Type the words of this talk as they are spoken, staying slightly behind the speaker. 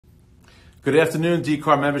Good afternoon,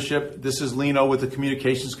 DCAR membership. This is Lino with the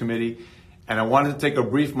Communications Committee, and I wanted to take a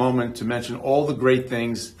brief moment to mention all the great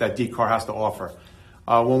things that DCAR has to offer.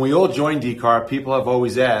 When we all joined DCAR, people have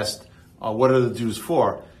always asked, what are the dues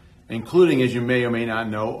for? Including, as you may or may not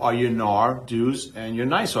know, are your NAR dues and your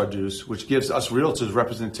NYSAR dues, which gives us realtors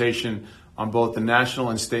representation on both the national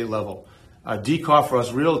and state level. DCAR for us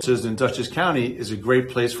realtors in Dutchess County is a great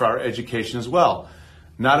place for our education as well.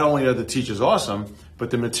 Not only are the teachers awesome,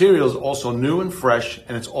 but the material is also new and fresh,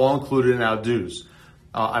 and it's all included in our dues.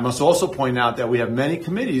 I must also point out that we have many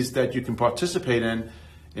committees that you can participate in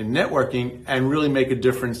networking and really make a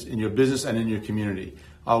difference in your business and in your community.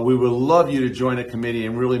 We would love you to join a committee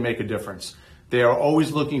and really make a difference. They are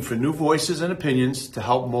always looking for new voices and opinions to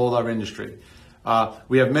help mold our industry.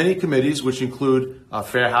 We have many committees which include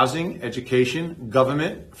fair housing, education,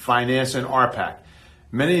 government, finance, and RPAC.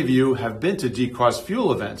 Many of you have been to DCAR's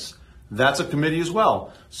fuel events. That's a committee as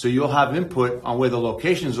well. So you'll have input on where the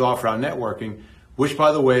locations are for our networking, which,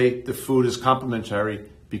 by the way, the food is complimentary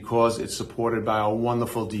because it's supported by our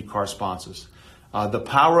wonderful DCAR sponsors. The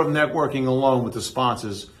power of networking alone with the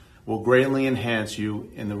sponsors will greatly enhance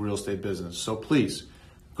you in the real estate business. So please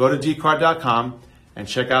go to dcar.com and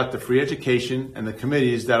check out the free education and the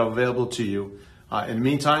committees that are available to you. In the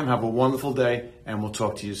meantime, have a wonderful day, and we'll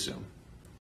talk to you soon.